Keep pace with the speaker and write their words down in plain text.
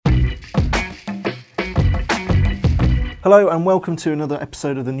Hello and welcome to another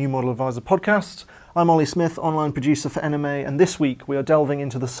episode of the New Model Advisor podcast. I'm Ollie Smith, online producer for NMA, and this week we are delving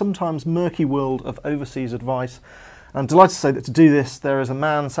into the sometimes murky world of overseas advice. I'm delighted to say that to do this, there is a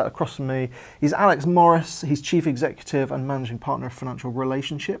man sat across from me. He's Alex Morris. He's Chief Executive and Managing Partner of Financial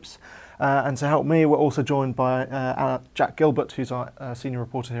Relationships. And to help me, we're also joined by Jack Gilbert, who's our Senior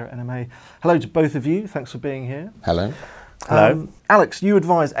Reporter here at NMA. Hello to both of you. Thanks for being here. Hello. Hello. Alex, you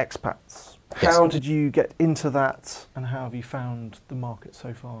advise expats. Yes. How did you get into that, and how have you found the market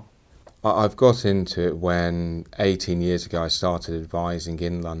so far? I've got into it when 18 years ago I started advising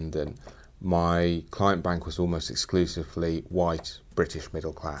in London. My client bank was almost exclusively white, British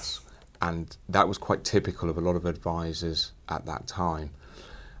middle class, and that was quite typical of a lot of advisors at that time.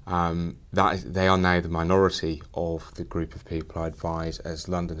 They are now the minority of the group of people I advise, as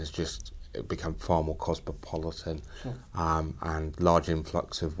London has just become far more cosmopolitan. Sure. And large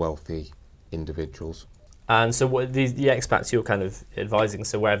influx of wealthy individuals. And so what the expats you're kind of advising,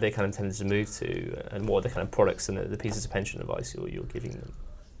 so where have they kind of tended to move to, and what are the kind of products and the pieces of pension advice you're giving them?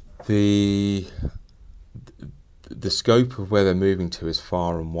 The scope of where they're moving to is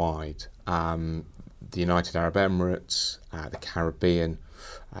far and wide. The United Arab Emirates, the Caribbean,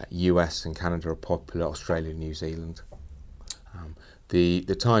 US and Canada are popular, Australia, New Zealand.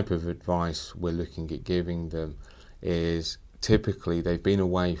 The type of advice we're looking at giving them is typically they've been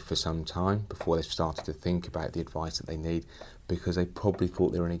away for some time before they've started to think about the advice that they need, because they probably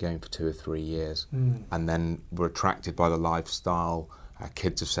thought they were only going for 2 or 3 years, and then were attracted by the lifestyle,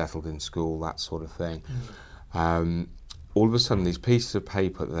 kids have settled in school, that sort of thing. All of a sudden these pieces of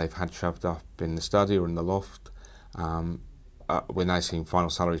paper that they've had shoved up in the study or in the loft, we're now seeing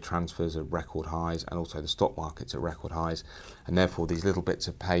final salary transfers at record highs, and also the stock market's at record highs, and therefore these little bits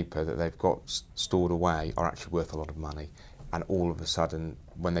of paper that they've got stored away are actually worth a lot of money. And all of a sudden,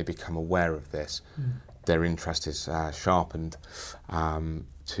 when they become aware of this, their interest is sharpened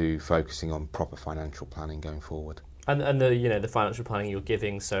to focusing on proper financial planning going forward. And the financial planning you're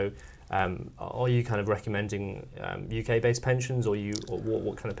giving. So, are you kind of recommending UK-based pensions, or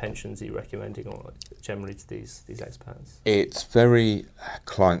what kind of pensions are you recommending generally to these expats? It's very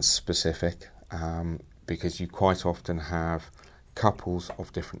client specific, because you quite often have couples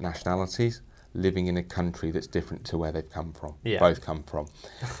of different nationalities living in a country that's different to where they've come from, both come from.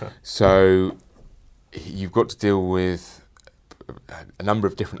 So you've got to deal with a number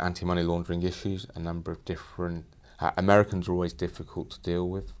of different anti-money laundering issues, a number of different... Americans are always difficult to deal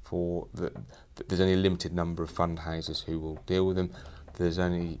with. There's only a limited number of fund houses who will deal with them. There's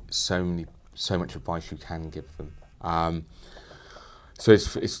only so much advice you can give them. So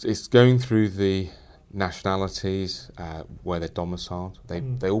it's going through the nationalities, where they're domiciled.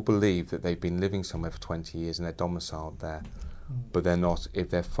 They all believe that they've been living somewhere for 20 years and they're domiciled there, but they're not. If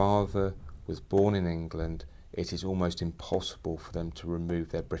their father was born in England, it is almost impossible for them to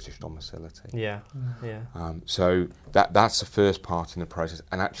remove their British domicility. So that's the first part in the process,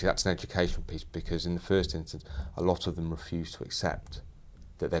 and actually that's an education piece, because in the first instance a lot of them refuse to accept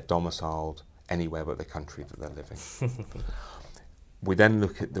that they're domiciled anywhere but the country that they're living. We then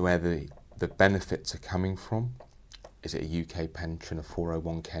look at where the benefits are coming from. Is it a UK pension, a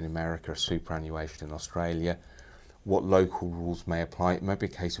 401k in America, a superannuation in Australia? What local rules may apply? It may be a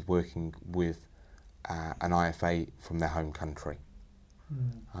case of working with an IFA from their home country.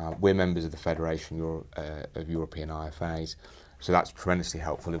 We're members of the Federation of European IFAs, so that's tremendously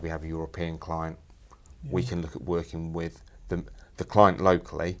helpful. If we have a European client, we can look at working with the client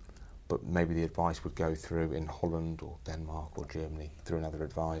locally, but maybe the advice would go through in Holland or Denmark or Germany through another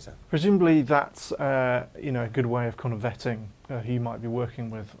advisor. Presumably that's a good way of kind of vetting who you might be working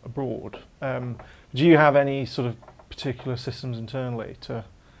with abroad. Do you have any sort of particular systems internally to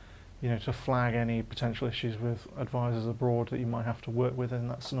flag any potential issues with advisors abroad that you might have to work with in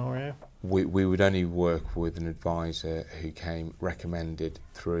that scenario? We would only work with an advisor who came recommended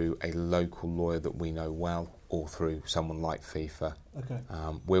through a local lawyer that we know well, or through someone like FIFA. Okay.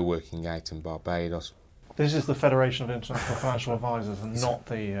 We're working out in Barbados. This is the Federation of International Financial Advisors, and not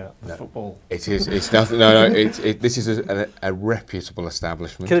the football. It is. It's nothing. No. This is a reputable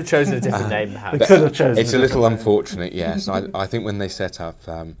establishment. Could have chosen a different name, perhaps. They could have chosen. It's a little unfortunate, yes. I think when they set up,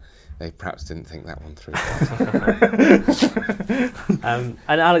 they perhaps didn't think that one through. And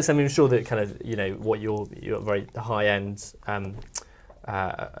Alex, I'm sure that kind of what you're very high end.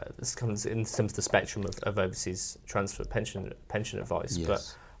 This comes in terms of the spectrum of overseas transfer pension advice, Yes.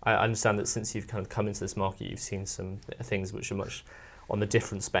 but I understand that since you've kind of come into this market, you've seen some things which are much on the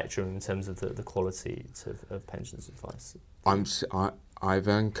different spectrum in terms of the quality of pensions advice. I've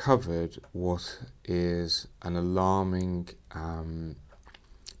uncovered what is an alarming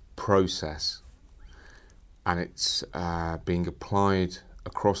process and it's being applied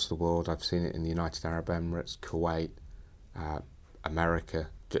across the world. I've seen it in the United Arab Emirates, Kuwait, America,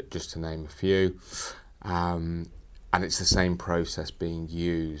 just to name a few. And it's the same process being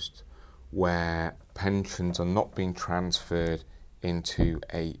used, where pensions are not being transferred into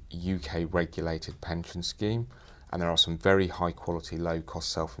a UK regulated pension scheme, and there are some very high quality, low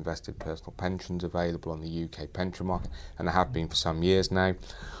cost self-invested personal pensions available on the UK pension market, and there have been for some years now,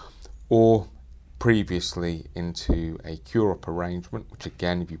 or previously into a cure-up arrangement, which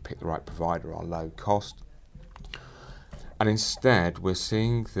again, if you pick the right provider, are low cost. And instead, we're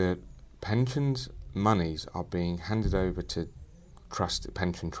seeing that pensions monies are being handed over to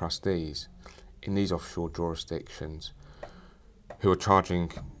pension trustees in these offshore jurisdictions, who are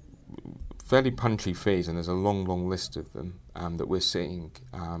charging fairly punchy fees, and there's a long list of them that we're seeing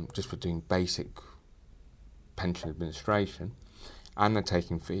just for doing basic pension administration, and they're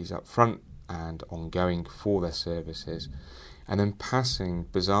taking fees up front and ongoing for their services, and then passing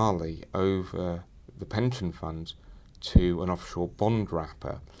bizarrely over the pension funds to an offshore bond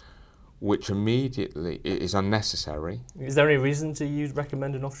wrapper, which immediately is unnecessary. Is there any reason to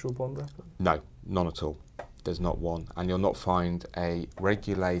recommend an offshore bond wrapper? No, none at all. There's not one, and you'll not find a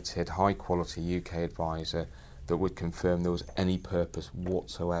regulated, high-quality UK advisor that would confirm there was any purpose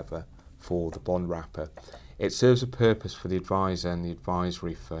whatsoever for the bond wrapper. It serves a purpose for the advisor and the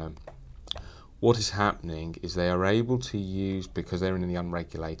advisory firm. What is happening is they are able to use, because they're in the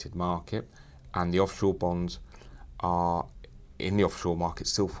unregulated market, and the offshore bonds are in the offshore market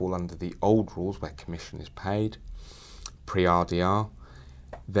still fall under the old rules where commission is paid, pre-RDR.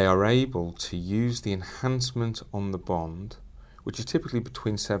 They are able to use the enhancement on the bond, which is typically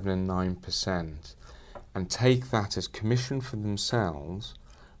between 7 and 9%, and take that as commission for themselves,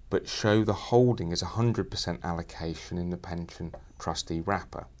 but show the holding as 100% allocation in the pension trustee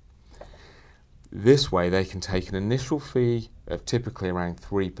wrapper. This way they can take an initial fee of typically around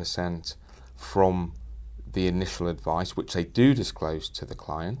 3% from the initial advice, which they do disclose to the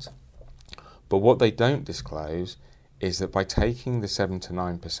client, but what they don't disclose is that by taking the 7 to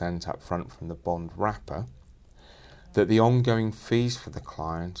 9% up front from the bond wrapper, that the ongoing fees for the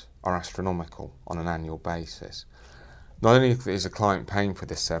client are astronomical on an annual basis. Not only is the client paying for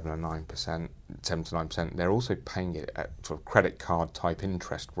this 7 to 9%, they're also paying it at sort of credit card type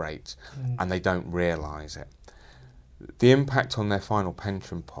interest rates, and they don't realise it. The impact on their final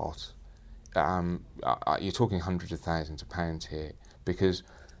pension pot, you're talking hundreds of thousands of pounds here, because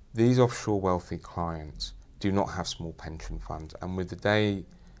these offshore wealthy clients do not have small pension funds, and with the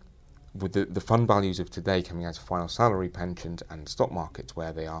fund values of today coming out of final salary pensions and stock markets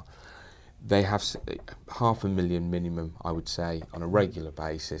where they have 500,000 minimum, I would say, on a regular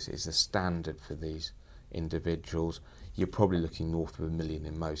basis is the standard for these individuals. You're probably looking north of £1 million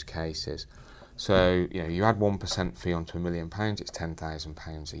in most cases. So you add 1% fee onto £1 million, it's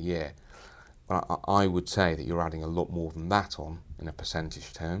 £10,000 a year. But I would say that you're adding a lot more than that on in a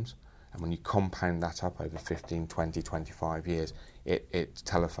percentage terms. And when you compound that up over 15, 20, 25 years, it's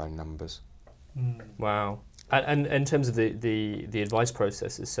telephone numbers. Wow. And in terms of the advice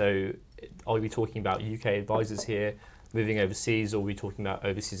processes, so are we talking about UK advisors here moving overseas, or are we talking about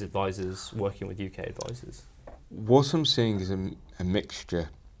overseas advisors working with UK advisors? What I'm seeing is a mixture,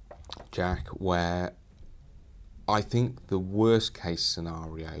 Jack, where I think the worst case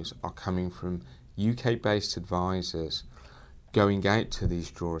scenarios are coming from UK-based advisors going out to these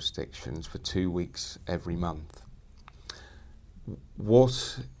jurisdictions for 2 weeks every month.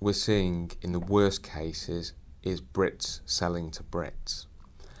 What we're seeing in the worst cases is Brits selling to Brits.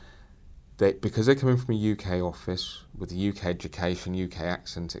 Because they're coming from a UK office with a UK education, UK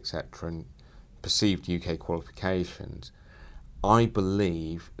accent, etc., and perceived UK qualifications, I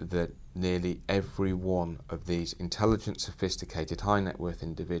believe that nearly every one of these intelligent, sophisticated, high net worth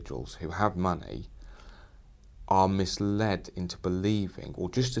individuals who have money are misled into believing or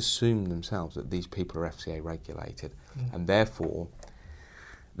just assume themselves that these people are FCA regulated, and therefore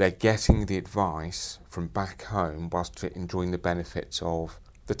they're getting the advice from back home whilst enjoying the benefits of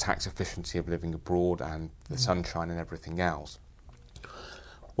the tax efficiency of living abroad and the sunshine and everything else.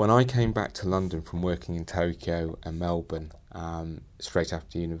 When I came back to London from working in Tokyo and Melbourne straight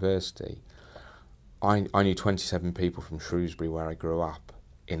after university, I knew 27 people from Shrewsbury, where I grew up,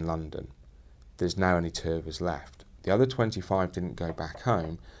 in London. There's now only 2 of us left. The other 25 didn't go back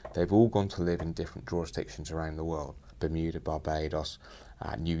home. They've all gone to live in different jurisdictions around the world: Bermuda, Barbados,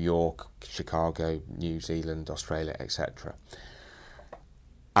 New York, Chicago, New Zealand, Australia, etc.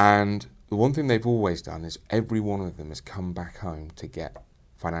 And the one thing they've always done is every one of them has come back home to get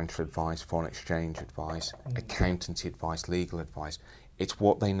financial advice, foreign exchange advice, accountancy advice, legal advice it's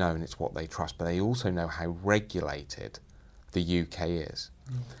what they know and it's what they trust, but they also know how regulated the UK is,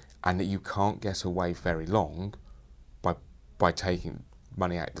 and that you can't get away very long by taking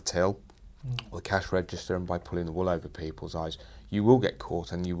money out the till or the cash register and by pulling the wool over people's eyes. You will get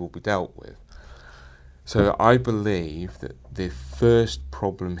caught and you will be dealt with. So I believe that the first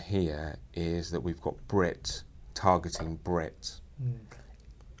problem here is that we've got Brits targeting Brits.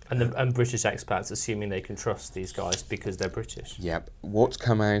 And British expats assuming they can trust these guys because they're British. Yep. What's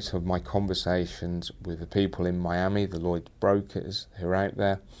come out of my conversations with the people in Miami, the Lloyd's brokers who are out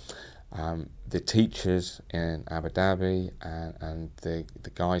there, the teachers in Abu Dhabi and the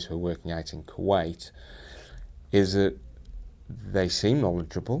guys who are working out in Kuwait, is that they seem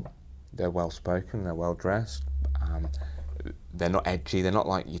knowledgeable, they're well spoken, they're well dressed, they're not edgy, they're not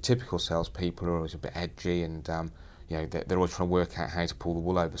like your typical salespeople who are always a bit edgy and they're always trying to work out how to pull the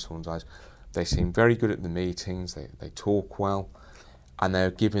wool over someone's eyes. They seem very good at the meetings, they talk well, and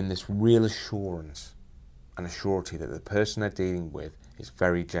they're given this real assurance and a surety that the person they're dealing with is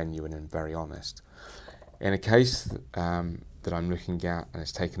very genuine and very honest. In a case that I'm looking at, and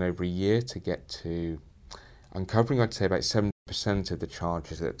it's taken over a year to get to uncovering, I'd say about 70% of the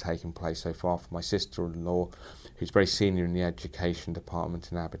charges that have taken place so far for my sister-in-law, who's very senior in the education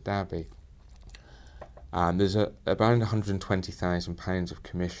department in Abu Dhabi. There's about £120,000 of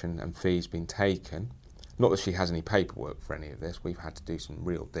commission and fees being taken. Not that she has any paperwork for any of this, we've had to do some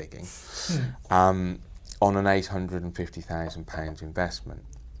real digging, on an £850,000 investment.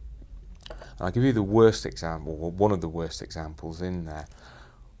 And I'll give you the worst example, or one of the worst examples in there.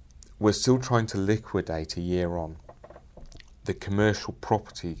 We're still trying to liquidate a year on the commercial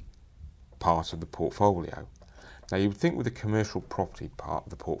property part of the portfolio. Now you would think with the commercial property part of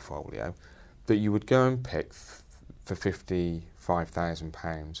the portfolio that you would go and pick for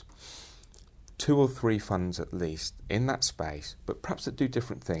 £55,000 2 or 3 funds at least in that space, but perhaps that do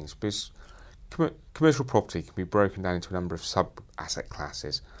different things, because commercial property can be broken down into a number of sub-asset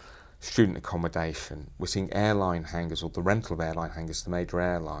classes. Student accommodation, we're seeing airline hangars, or the rental of airline hangars to major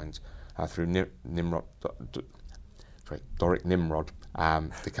airlines through Doric Nimrod,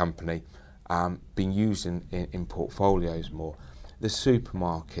 the company, being used in portfolios more. There's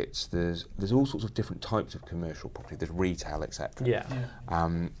supermarkets, there's all sorts of different types of commercial property, there's retail, etc. Yeah.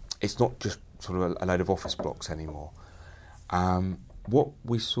 It's not just sort of a load of office blocks anymore. What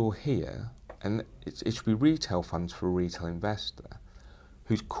we saw here, and it should be retail funds for a retail investor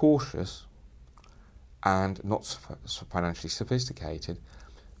who's cautious and not financially sophisticated,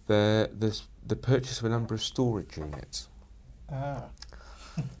 the purchase of a number of storage units.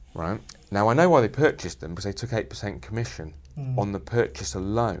 Right. Now I know why they purchased them, because they took 8% commission on the purchase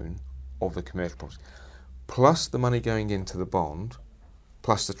alone of the commercial property, plus the money going into the bond,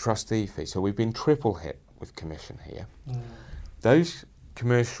 plus the trustee fee. So we've been triple hit with commission here. Those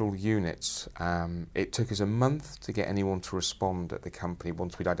commercial units, it took us a month to get anyone to respond at the company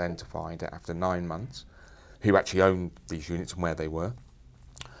once we'd identified it after 9 months, who actually owned these units and where they were.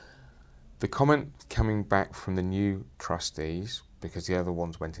 The comment coming back from the new trustees, because the other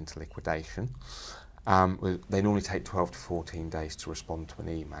ones went into liquidation, they normally take 12 to 14 days to respond to an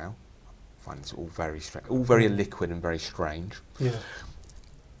email. I find this all very strange, all very liquid and very strange. Yeah.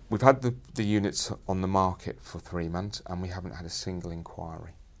 We've had the units on the market for 3 months and we haven't had a single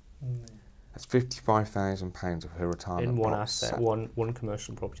inquiry. That's £55,000 of her retirement in one asset, one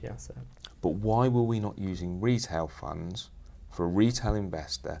commercial property asset. But why were we not using retail funds for a retail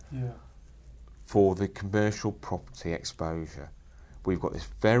investor for the commercial property exposure? We've got this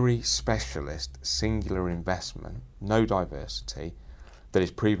very specialist, singular investment, no diversity, that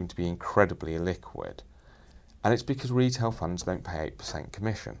is proving to be incredibly illiquid. And it's because retail funds don't pay 8%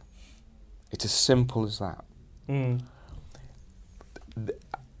 commission. It's as simple as that.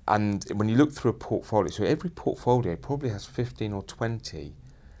 And when you look through a portfolio, so every portfolio probably has 15 or 20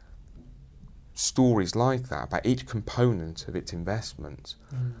 stories like that about each component of its investments.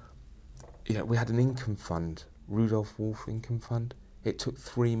 We had an income fund, Rudolph Wolf Income Fund. It took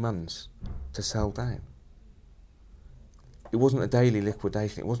 3 months to sell down. It wasn't a daily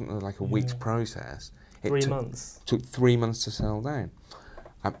liquidation. It wasn't like a week's process. It took 3 months to sell down.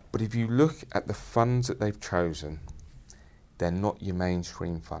 But if you look at the funds that they've chosen, they're not your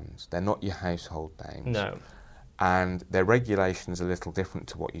mainstream funds. They're not your household names. No. And their regulation's a little different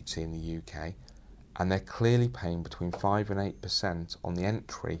to what you'd see in the UK. And they're clearly paying between 5 and 8% on the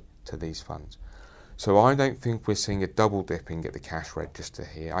entry to these funds. So I don't think we're seeing a double dipping at the cash register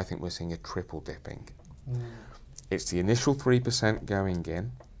here. I think we're seeing a triple dipping. It's the initial 3% going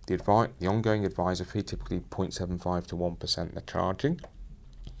in, the ongoing advisor fee, typically 0.75 to 1% they're charging.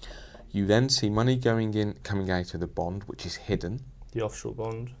 You then see money going in, coming out of the bond, which is hidden. The offshore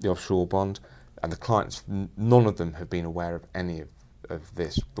bond. The offshore bond. And the clients, none of them have been aware of any of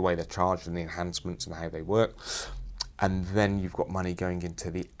this, the way they're charged and the enhancements and how they work. And then you've got money going into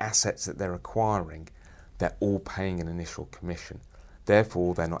the assets that they're acquiring. They're all paying an initial commission.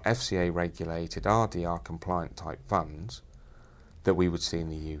 Therefore, they're not FCA regulated, RDR compliant type funds that we would see in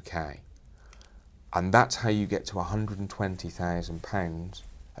the UK. And that's how you get to £120,000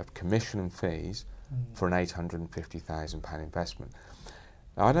 of commission and fees for an £850,000 investment.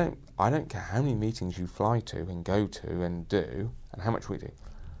 Now, I don't care how many meetings you fly to and go to and do, and how much we do.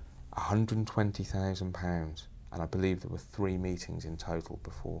 £120,000, and I believe there were 3 meetings in total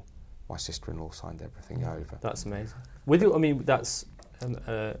before my sister-in-law signed everything over. That's amazing. That's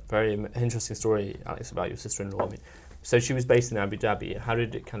a very interesting story, Alex, about your sister-in-law. So she was based in Abu Dhabi. How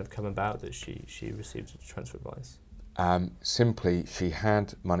did it kind of come about that she received transfer advice? Simply, she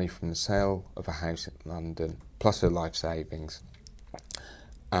had money from the sale of a house in London, plus her life savings.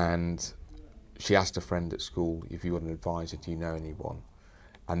 And she asked a friend at school, if you want an advisor, do you know anyone?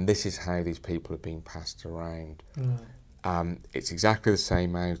 And this is how these people are being passed around. It's exactly the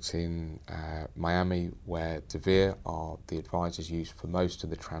same out in Miami, where De Vere are the advisors used for most of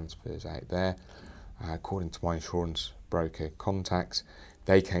the transfers out there. According to my insurance broker contacts,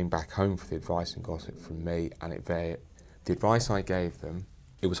 they came back home for the advice and got it from me, and the advice I gave them,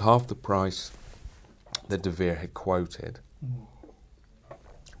 it was half the price that De Vere had quoted.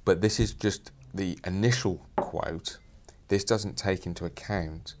 But this is just the initial quote. This doesn't take into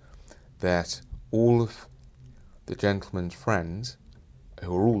account that all of the gentleman's friends,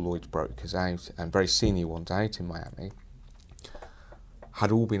 who are all Lloyd's brokers out, and very senior ones out in Miami,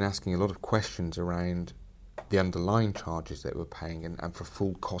 had all been asking a lot of questions around the underlying charges that they were paying and for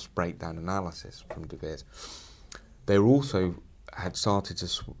full cost breakdown analysis from De Vere's. They also had started to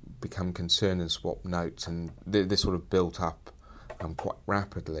become concerned and swap notes, and this sort of built up quite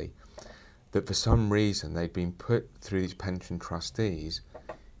rapidly, that for some reason they'd been put through these pension trustees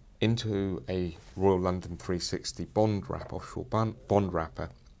into a Royal London 360 bond wrap, offshore bond wrapper,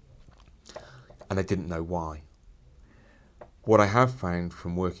 and they didn't know why. What I have found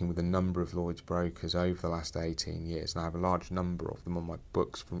from working with a number of Lloyd's brokers over the last 18 years, and I have a large number of them on my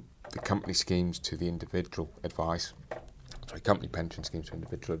books, from the company schemes to the individual advice, company pension schemes to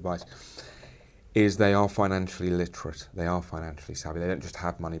individual advice, is they are financially literate, they are financially savvy. They don't just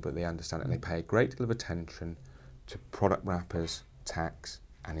have money, but they understand it, and they pay a great deal of attention to product wrappers, tax,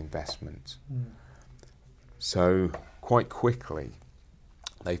 and investments. So quite quickly,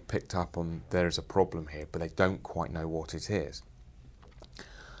 they've picked up on there's a problem here, but they don't quite know what it is.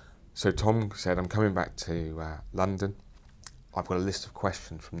 So Tom said, I'm coming back to London. I've got a list of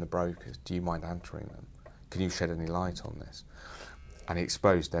questions from the brokers. Do you mind answering them? Can you shed any light on this? And he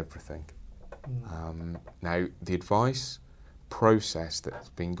exposed everything. Now, the advice process that's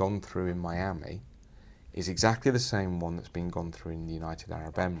been gone through in Miami is exactly the same one that's been gone through in the United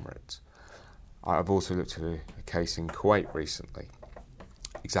Arab Emirates. I've also looked at a case in Kuwait recently.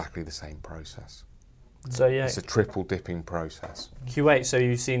 Exactly the same process. So yeah, it's a triple dipping process. Kuwait. So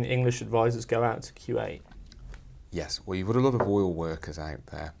you've seen English advisors go out to Kuwait? Yes. Well, you've got a lot of oil workers out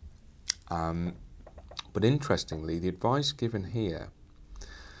there, but interestingly, the advice given here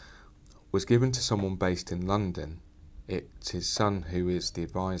was given to someone based in London. It's his son who is the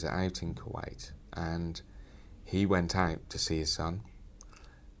advisor out in Kuwait, and he went out to see his son.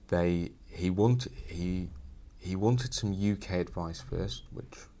 He wanted some UK advice first,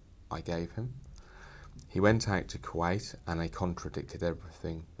 which I gave him. He went out to Kuwait and they contradicted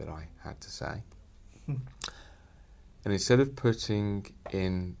everything that I had to say. And instead of putting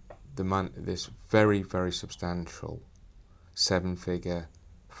in this very, very substantial 7-figure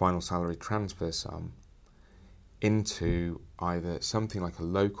final salary transfer sum into either something like a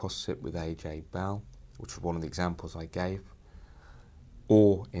low-cost SIP with AJ Bell, which was one of the examples I gave,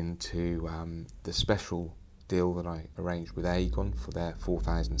 or into the special deal that I arranged with Aegon for their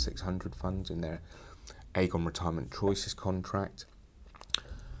 4,600 funds in their Aegon Retirement Choices contract.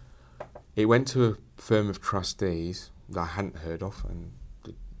 It went to a firm of trustees that I hadn't heard of, and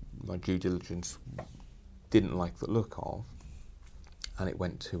my due diligence didn't like the look of, and it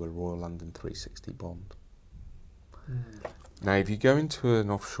went to a Royal London 360 bond. Now, if you go into an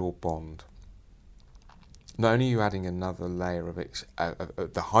offshore bond, not only are you adding another layer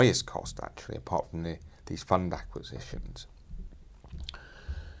of the highest cost, actually, apart from these fund acquisitions,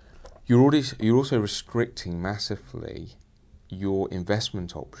 you're also restricting massively your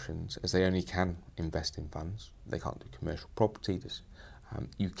investment options, as they only can invest in funds. They can't do commercial property.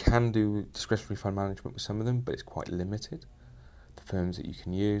 You can do discretionary fund management with some of them, but it's quite limited, the firms that you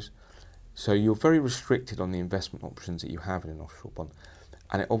can use. So you're very restricted on the investment options that you have in an offshore bond.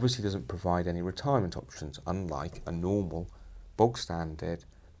 And it obviously doesn't provide any retirement options, unlike a normal, bog standard,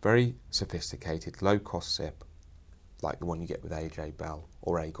 very sophisticated, low-cost SIP, like the one you get with AJ Bell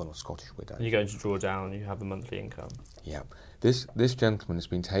or Aegon or Scottish Widow. You're going to draw down, you have a monthly income. Yeah. This gentleman has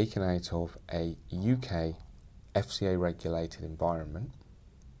been taken out of a UK FCA-regulated environment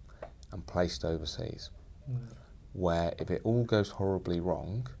and placed overseas, where if it all goes horribly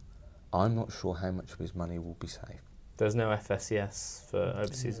wrong, I'm not sure how much of his money will be safe. There's no FSCS for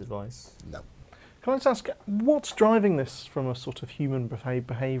overseas advice? No. Can I just ask, what's driving this from a sort of human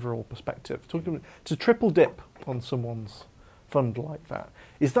behavioural perspective? To triple dip on someone's fund like that,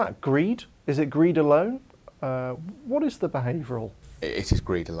 is that greed? Is it greed alone? What is the behavioural? It is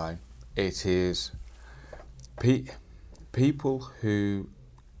greed alone. It is people who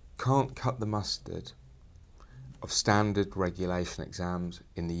can't cut the mustard of standard regulation exams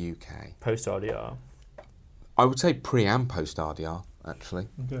in the UK. Post-RDR? I would say pre and post-RDR, actually.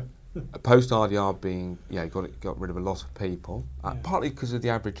 Okay. Post-RDR being, got rid of a lot of people, partly because of the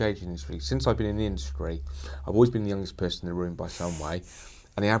average age in the industry. Since I've been in the industry, I've always been the youngest person in the room by some way,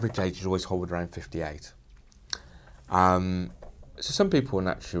 and the average age has always hovered around 58. So some people are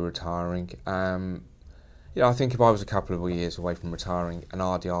naturally retiring. I think if I was a couple of years away from retiring, an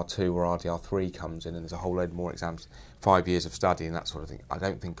RDR2 or RDR3 comes in and there's a whole load more exams, 5 years of study and that sort of thing, I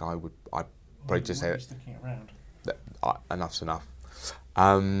don't think I would. I'd probably just say sticking around. Enough's enough.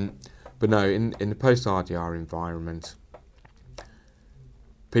 But no, in the post-RDR environment,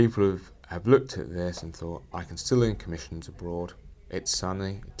 people have looked at this and thought, I can still earn commissions abroad. It's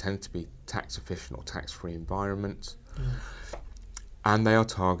sunny. It tends to be tax-efficient or tax-free environments. And they are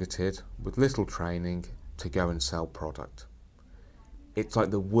targeted with little training to go and sell product. It's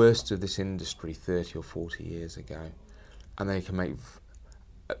like the worst of this industry 30 or 40 years ago. And they can make...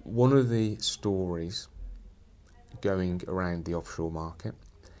 One of the stories going around the offshore market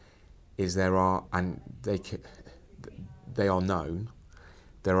is they are known,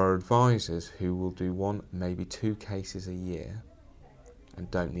 there are advisors who will do 1, maybe 2 cases a year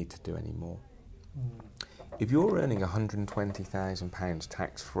and don't need to do any more. If you're earning £120,000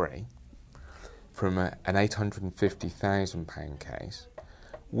 tax-free from an £850,000 case,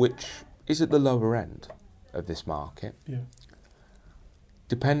 which is at the lower end of this market,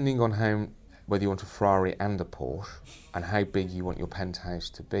 depending on whether you want a Ferrari and a Porsche and how big you want your penthouse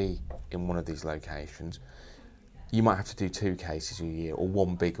to be in one of these locations, you might have to do 2 cases a year or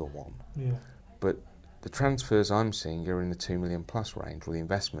 1 bigger one. But the transfers I'm seeing are in the 2 million plus range, or the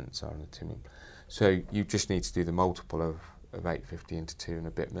investments are in the 2 million. So you just need to do the multiple of 850 into 2 and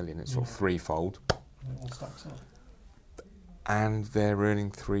a bit million. It's sort of threefold. It all stacks up. And they're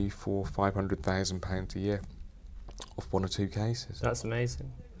earning £300,000-500,000 a year off 1 or 2 cases. That's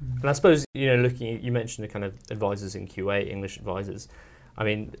amazing. And I suppose, you mentioned the kind of advisors in Kuwait, English advisors. I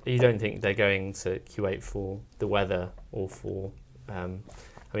mean, you don't think they're going to Kuwait for the weather or for...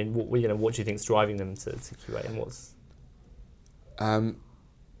 what do you think is driving them to Kuwait, and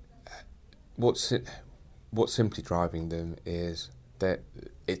what's simply driving them is that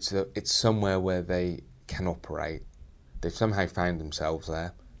it's somewhere where they can operate. They've somehow found themselves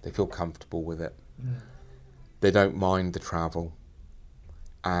there. They feel comfortable with it. They don't mind the travel.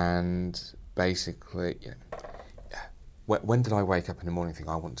 And basically, when did I wake up in the morning and think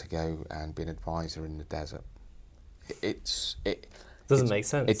I want to go and be an advisor in the desert? It doesn't make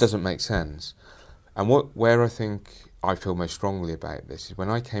sense. It doesn't make sense. And where I think I feel most strongly about this is when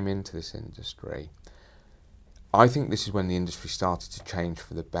I came into this industry, I think this is when the industry started to change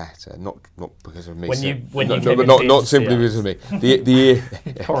for the better, not because of me. Not simply because of me. The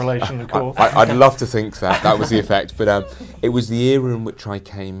correlation, of course. I'd love to think that was the effect, but it was the era in which I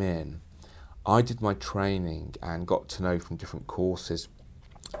came in. I did my training and got to know from different courses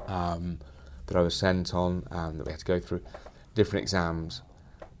that I was sent on, that we had to go through, different exams.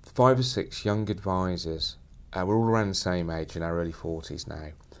 5 or 6 young advisors, we're all around the same age, in our early 40s now,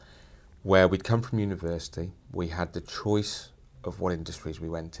 where we'd come from university, we had the choice of what industries we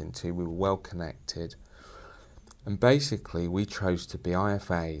went into, we were well connected, and basically we chose to be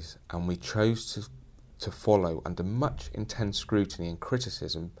IFAs, and we chose to follow under much intense scrutiny and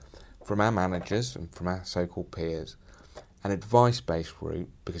criticism from our managers and from our so-called peers, an advice-based route,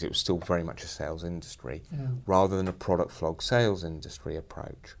 because it was still very much a sales industry, rather than a product flog sales industry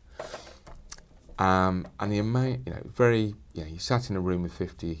approach. And the amount, you sat in a room with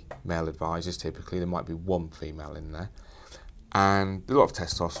 50 male advisors, typically, there might be 1 female in there, and a lot of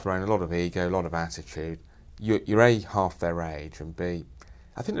testosterone, a lot of ego, a lot of attitude. You're A, half their age, and B,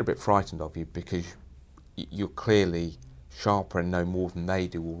 I think they're a bit frightened of you because you're clearly sharper and know more than they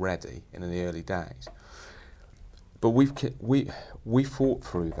do already in the early days. But we fought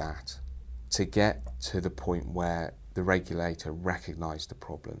through that to get to the point where the regulator recognised the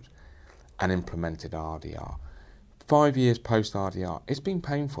problems and implemented RDR. 5 years post RDR, it's been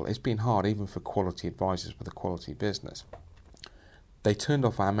painful, it's been hard even for quality advisors with a quality business. They turned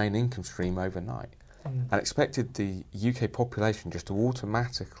off our main income stream overnight and expected the UK population just to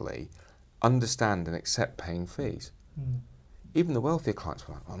automatically understand and accept paying fees. Even the wealthier clients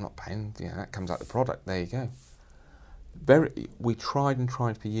were like, I'm not paying, that comes out the product, there you go. We tried and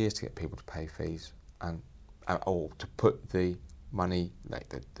tried for years to get people to pay fees or to put the money, like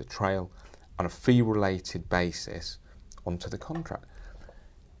the trail, on a fee-related basis onto the contract.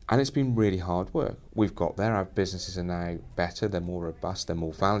 And it's been really hard work. We've got there, our businesses are now better, they're more robust, they're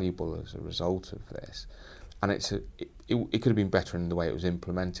more valuable as a result of this. And it could have been better in the way it was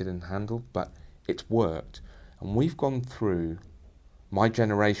implemented and handled, but it's worked. And we've gone through, my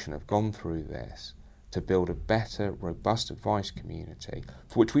generation have gone through this to build a better, robust advice community,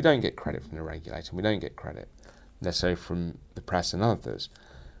 for which we don't get credit from the regulator, and we don't get credit necessarily from the press and others.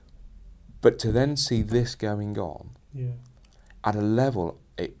 But to then see this going on at a level,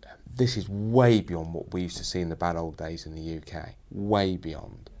 this is way beyond what we used to see in the bad old days in the UK, way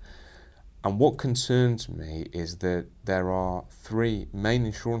beyond. And what concerns me is that there are 3 main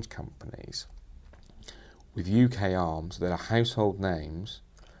insurance companies with UK arms that are household names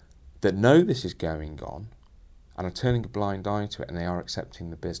that know this is going on and are turning a blind eye to it, and they are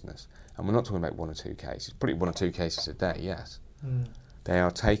accepting the business. And we're not talking about 1 or 2 cases, probably 1 or 2 cases a day, yes. They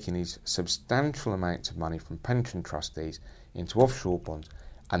are taking these substantial amounts of money from pension trustees into offshore bonds,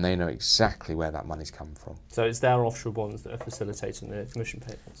 and they know exactly where that money's come from. So it's their offshore bonds that are facilitating the commission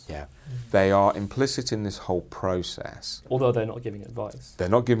payments? Yeah. They are implicit in this whole process. Although they're not giving advice. They're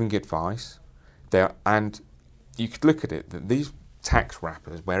not giving advice. And you could look at it, that these tax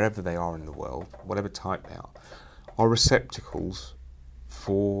wrappers, wherever they are in the world, whatever type they are receptacles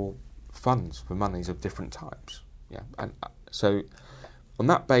for funds, for monies of different types. Yeah. And so on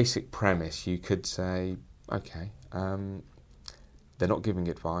that basic premise, you could say, okay, they're not giving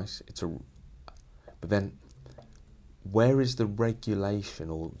advice. But then, where is the regulation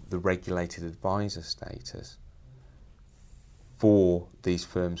or the regulated advisor status for these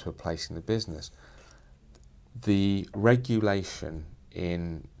firms who are placing the business? The regulation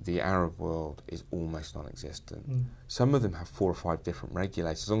in the Arab world is almost non-existent. Some of them have 4 or 5 different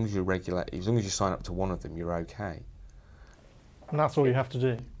regulators. As long as you sign up to one of them, you're okay. And that's all you have to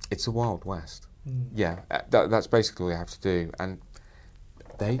do. It's the Wild West. Yeah, that's basically all you have to do. And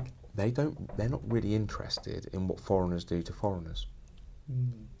they're not really interested in what foreigners do to foreigners.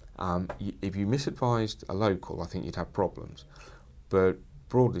 If you misadvised a local, I think you'd have problems. But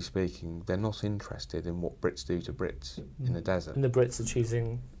broadly speaking, they're not interested in what Brits do to Brits in the desert. And the Brits are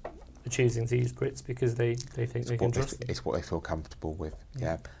choosing to use Brits because they think they can trust them. It's what they feel comfortable with,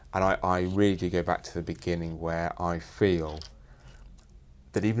 yeah. And I really do go back to the beginning, where I feel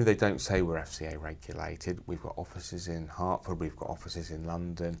that even if they don't say we're FCA regulated, we've got offices in Hertford, we've got offices in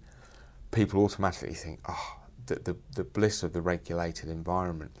London, people automatically think, the bliss of the regulated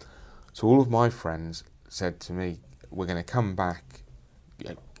environment. So all of my friends said to me, we're going to come back,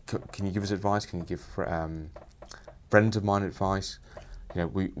 can you give us advice? Can you give friends of mine advice?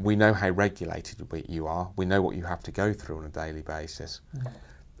 We know how regulated you are. We know what you have to go through on a daily basis.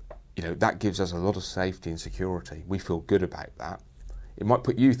 That gives us a lot of safety and security. We feel good about that. It might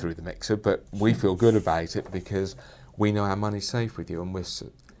put you through the mixer, but we feel good about it because we know our money's safe with you,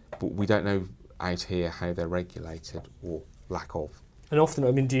 but we don't know out here how they're regulated or lack of. And often,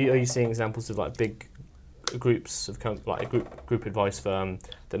 are you seeing examples of like big groups of like a group advice firm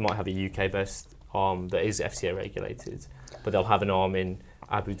that might have a UK-based arm that is FCA regulated, but they'll have an arm in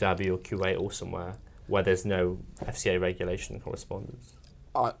Abu Dhabi or Kuwait or somewhere where there's no FCA regulation correspondence?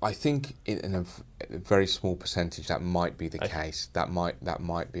 I think in a very small percentage that might be the case. That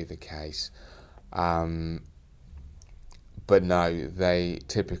might be the case. But no, they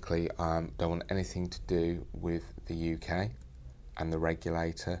typically don't want anything to do with the UK and the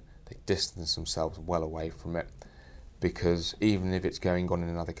regulator. They distance themselves well away from it, because even if it's going on in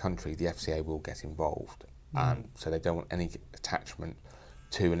another country, the FCA will get involved. So they don't want any attachment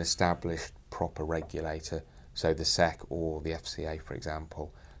to an established proper regulator. So the SEC or the FCA, for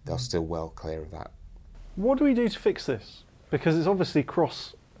example, they're still well clear of that. What do we do to fix this? Because it's obviously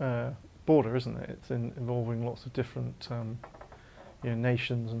cross-border, isn't it? It's involving lots of different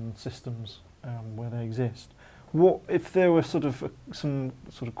nations and systems where they exist. What if there were some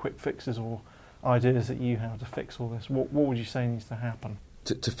quick fixes or ideas that you have to fix all this? What would you say needs to happen?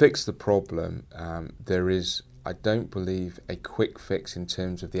 To fix the problem, there is I don't believe a quick fix in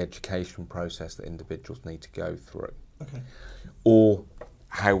terms of the education process that individuals need to go through. Okay. Or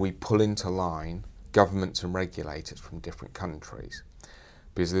how we pull into line governments and regulators from different countries.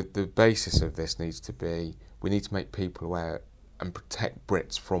 Because the basis of this needs to be, we need to make people aware and protect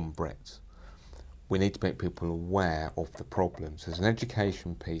Brits from Brits. We need to make people aware of the problems. There's an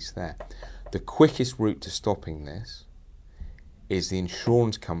education piece there. The quickest route to stopping this is the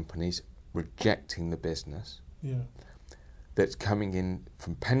insurance companies rejecting the business that's coming in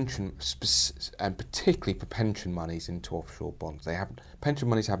from pension, and particularly for pension monies into offshore bonds. Pension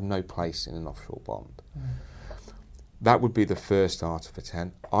monies have no place in an offshore bond. That would be the first art of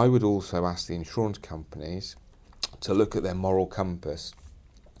 10. I would also ask the insurance companies to look at their moral compass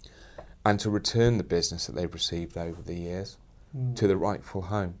and to return the business that they've received over the years to the rightful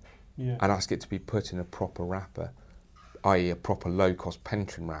home and ask it to be put in a proper wrapper, i.e. a proper low-cost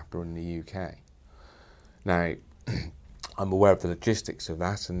pension wrapper in the UK. Now, I'm aware of the logistics of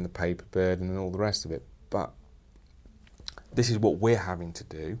that and the paper burden and all the rest of it, but this is what we're having to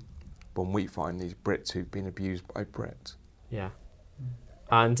do when we find these Brits who've been abused by Brits. Yeah.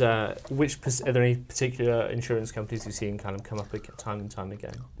 And are there any particular insurance companies you've seen kind of come up time and time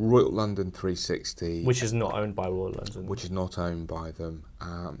again? Royal London 360. Which is not owned by Royal London. Which is not owned by them.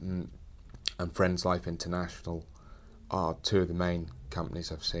 And Friends Life International are two of the main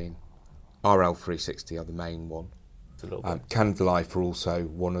companies I've seen. RL 360 are the main one. Canada Life are also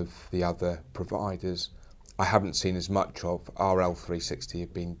one of the other providers. I haven't seen as much of. RL 360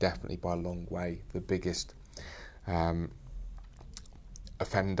 have been definitely by a long way the biggest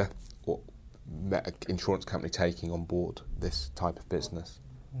offender or insurance company taking on board this type of business.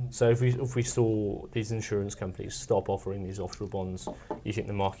 So if we saw these insurance companies stop offering these offshore bonds, you think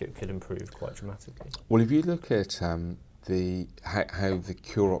the market could improve quite dramatically? Well, if you look at how the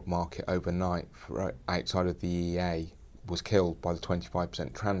cure-up market overnight for outside of the EEA was killed by the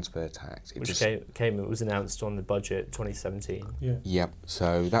 25% transfer tax. It was announced on the budget 2017. Yep,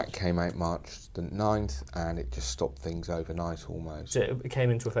 so that came out March the 9th and it just stopped things overnight almost. So it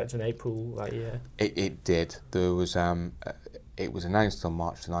came into effect in April that year? It did. There was it was announced on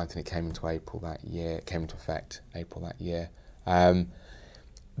March the 9th and it came into April that year. It came into effect April that year.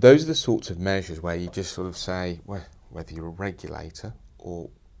 Those are the sorts of measures where you just sort of say, well, whether you're a regulator or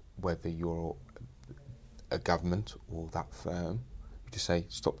whether you're a government or that firm, you just say,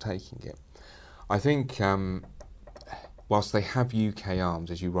 stop taking it. I think whilst they have UK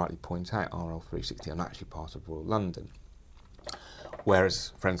arms, as you rightly point out, RL360 are actually part of Royal London,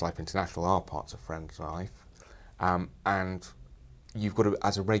 whereas Friends Life International are parts of Friends Life, and you've got to,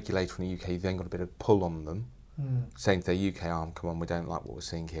 as a regulator in the UK, you've then got a bit of pull on them, saying to their UK arm, come on, we don't like what we're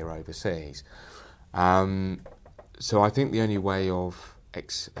seeing here overseas. So I think the only way of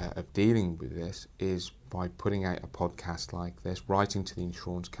dealing with this is by putting out a podcast like this, writing to the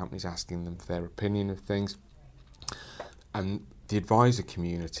insurance companies, asking them for their opinion of things, and the advisor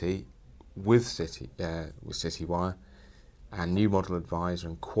community with Citywire and New Model Advisor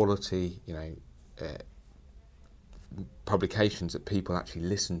and quality, publications that people actually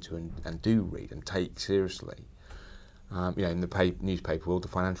listen to and do read and take seriously. In the newspaper world, the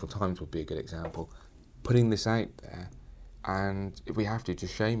Financial Times would be a good example. Putting this out there, and if we have to,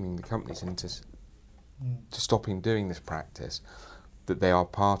 just shaming the companies into to stopping doing this practice that they are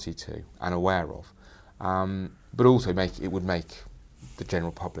party to and aware of, but also it would make the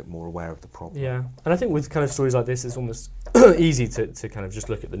general public more aware of the problem. Yeah, and I think with kind of stories like this, it's almost easy to kind of just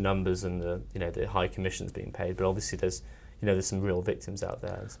look at the numbers and the high commissions being paid, but obviously there's some real victims out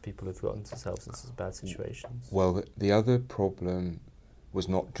there, and people who've gotten themselves into bad situations. Well, the other problem was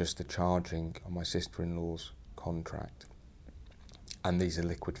not just the charging on my sister-in-law's contract, and these are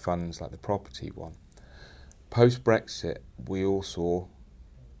liquid funds like the property one. Post-Brexit, we all saw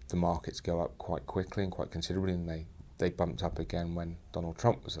the markets go up quite quickly and quite considerably, and they bumped up again when Donald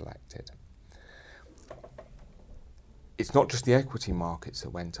Trump was elected. It's not just the equity markets that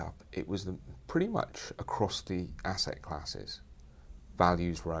went up, it was pretty much across the asset classes.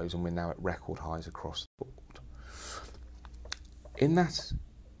 Values rose and we're now at record highs across the board. In that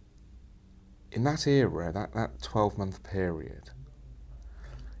era, that 12-month period,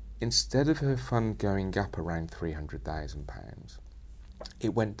 instead of her fund going up around £300,000,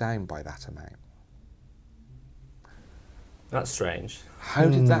 it went down by that amount. That's strange. How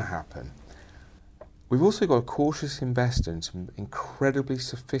did that happen? We've also got a cautious investor in some incredibly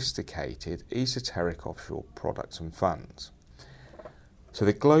sophisticated, esoteric offshore products and funds. So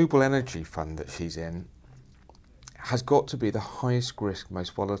the global energy fund that she's in has got to be the highest risk,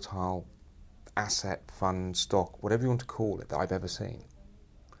 most volatile asset, fund, stock, whatever you want to call it, that I've ever seen.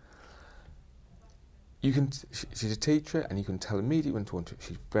 she's a teacher, and you can tell immediately when talking to her,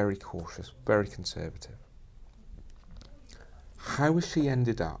 she's very cautious, very conservative. How has she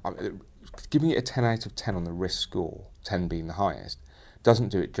ended up? Giving it a 10 out of 10 on the risk score, 10 being the highest, doesn't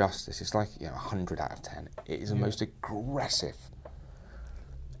do it justice. It's like 100 out of 10. It is the most aggressive,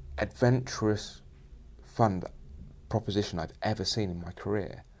 adventurous fund proposition I've ever seen in my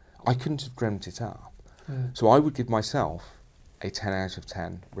career. I couldn't have dreamt it up. So I would give myself a 10 out of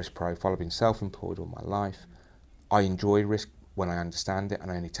 10 risk profile. I've been self-employed all my life. I enjoy risk when I understand it,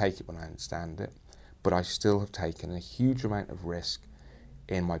 and I only take it when I understand it. But I still have taken a huge amount of risk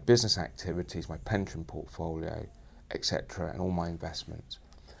in my business activities, my pension portfolio, etc., and all my investments.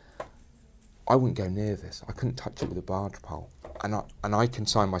 I wouldn't go near this. I couldn't touch it with a barge pole. And I can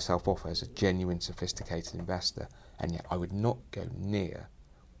sign myself off as a genuine, sophisticated investor, and yet I would not go near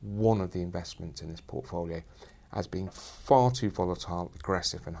one of the investments in this portfolio as being far too volatile,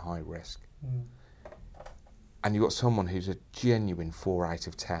 aggressive and high risk. And you've got someone who's a genuine 4 out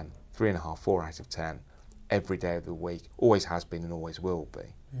of 10, 3.5, 4 out of 10, every day of the week, always has been and always will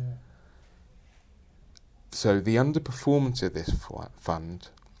be. So the underperformance of this fund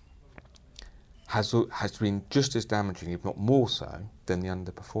has been just as damaging, if not more so, than the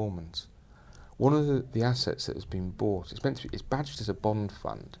underperformance. One of the assets that has been bought, it's badged as a bond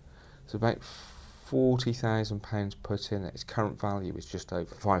fund. It's about £40,000 put in it. Its current value is just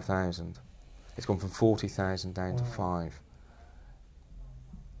over 5,000. It's gone from 40,000 down to 5.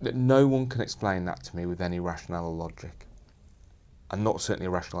 No one can explain that to me with any rationale or logic. And not certainly a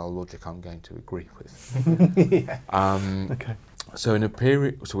rationale or logic I'm going to agree with. Okay. So in a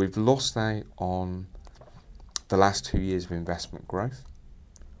period, so we've lost out on the last 2 years of investment growth.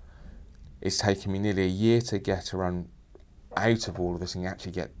 It's taken me nearly a year to get around out of all of this and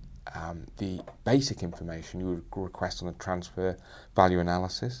actually get the basic information you would request on a transfer value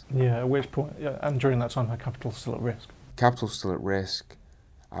analysis. At which point, and during that time, her capital's still at risk. Capital's still at risk.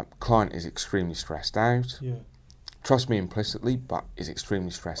 Client is extremely stressed out. Trust me implicitly, but is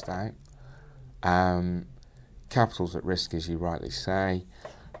extremely stressed out. Capital's at risk, as you rightly say.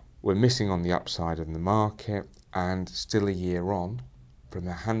 We're missing on the upside of the market, and still a year on, from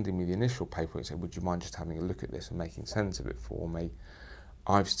her handing me the initial paper and saying, would you mind just having a look at this and making sense of it for me?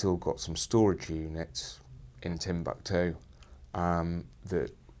 I've still got some storage units in Timbuktu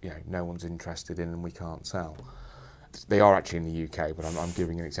that no one's interested in and we can't sell. They are actually in the UK, but I'm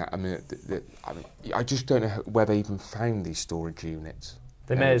giving an example. I just don't know where they even found these storage units.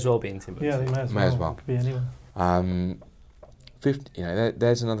 They may as well be in Timbuktu. Yeah, they may as well. Could be anywhere.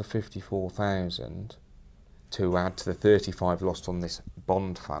 There's another 54,000 to add to the 35 lost on this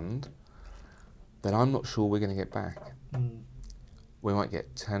bond fund. Then I'm not sure we're going to get back. We might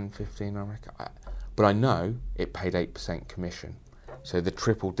get 10, 15, I reckon. But I know it paid 8% commission. So the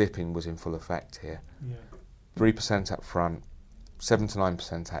triple dipping was in full effect here. 3% up front, 7 to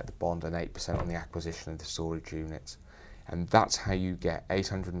 9% out of the bond, and 8% on the acquisition of the storage units. And that's how you get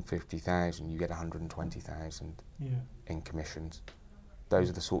 850,000, you get 120,000 in commissions. Those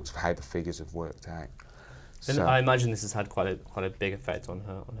are the sorts of how the figures have worked out. And I imagine this has had quite a big effect on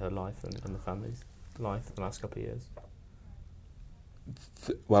her life and the family's life the last couple of years.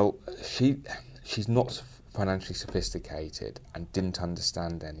 Well, she's not financially sophisticated and didn't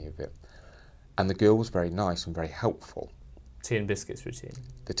understand any of it. And the girl was very nice and very helpful. Tea and biscuits routine.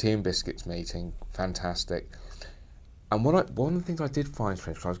 The tea and biscuits meeting, fantastic. And one of the things I did find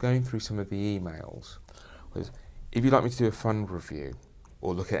strange, because I was going through some of the emails, was if you'd like me to do a fund review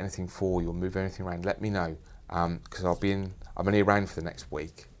or look at anything for you or move anything around, let me know, because I'm only around for the next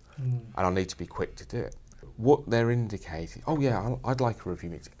week and I'll need to be quick to do it. What they're indicating, I'd like a review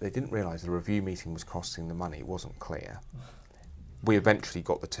meeting. They didn't realise the review meeting was costing the money. It wasn't clear. We eventually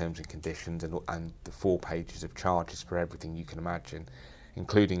got the terms and conditions and the 4 pages of charges for everything you can imagine,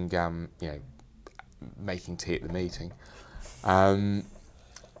 including making tea at the meeting.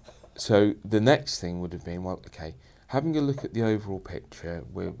 So the next thing would have been, having a look at the overall picture,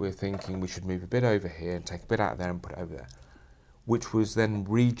 we're thinking we should move a bit over here and take a bit out of there and put it over there, which was then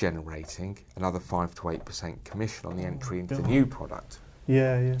regenerating another 5 to 8% commission on the entry into the new product.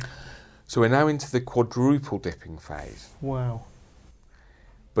 So we're now into the quadruple dipping phase. Wow.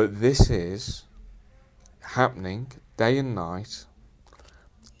 But this is happening day and night.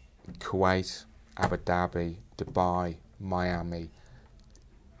 Kuwait, Abu Dhabi, Dubai, Miami.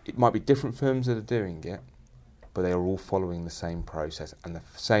 It might be different firms that are doing it, but they are all following the same process and the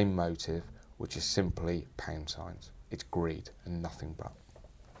same motive, which is simply pound signs. It's greed and nothing but.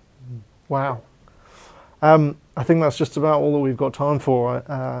 Wow. I think that's just about all that we've got time for,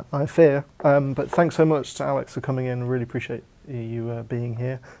 I fear. But thanks so much to Alex for coming in. Really appreciate you being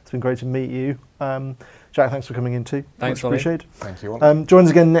here. It's been great to meet you. Jack, thanks for coming in too. Thanks, Ollie. Appreciate. Thank you, Ollie. Join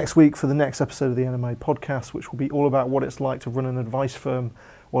us again next week for the next episode of the NMA podcast, which will be all about what it's like to run an advice firm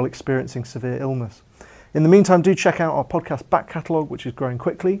while experiencing severe illness. In the meantime, do check out our podcast back catalogue, which is growing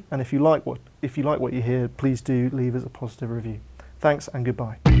quickly. And if you like what you hear, please do leave us a positive review. Thanks and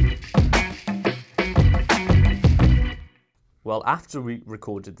goodbye. Well, after we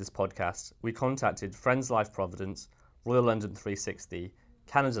recorded this podcast, we contacted Friends Life Providence, Royal London 360,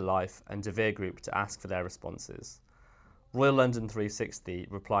 Canada Life and De Vere Group to ask for their responses. Royal London 360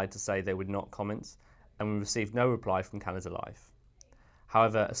 replied to say they would not comment, and we received no reply from Canada Life.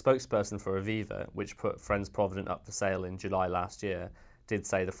 However, a spokesperson for Aviva, which put Friends Provident up for sale in July last year, did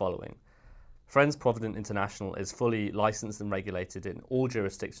say the following. Friends Provident International is fully licensed and regulated in all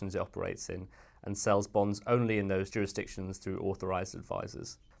jurisdictions it operates in and sells bonds only in those jurisdictions through authorised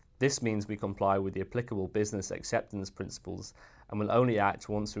advisors. This means we comply with the applicable business acceptance principles and will only act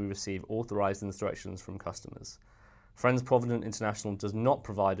once we receive authorised instructions from customers. Friends Provident International does not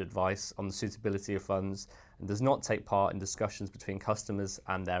provide advice on the suitability of funds and does not take part in discussions between customers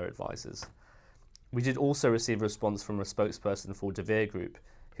and their advisors. We did also receive a response from a spokesperson for De Vere Group,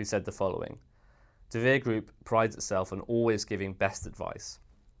 who said the following. De Vere Group prides itself on always giving best advice.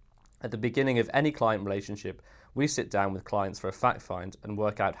 At the beginning of any client relationship, we sit down with clients for a fact find and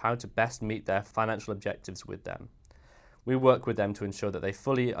work out how to best meet their financial objectives with them. We work with them to ensure that they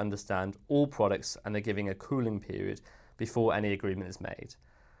fully understand all products and are giving a cooling period before any agreement is made.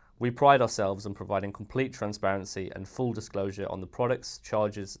 We pride ourselves on providing complete transparency and full disclosure on the products,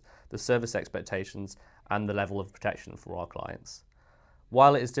 charges, the service expectations, and the level of protection for our clients.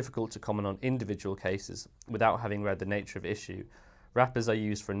 While it is difficult to comment on individual cases without having read the nature of issue, wrappers are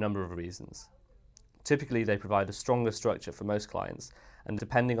used for a number of reasons. Typically, they provide a stronger structure for most clients, and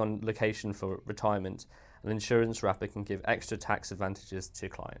depending on location for retirement, an insurance wrapper can give extra tax advantages to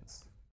clients.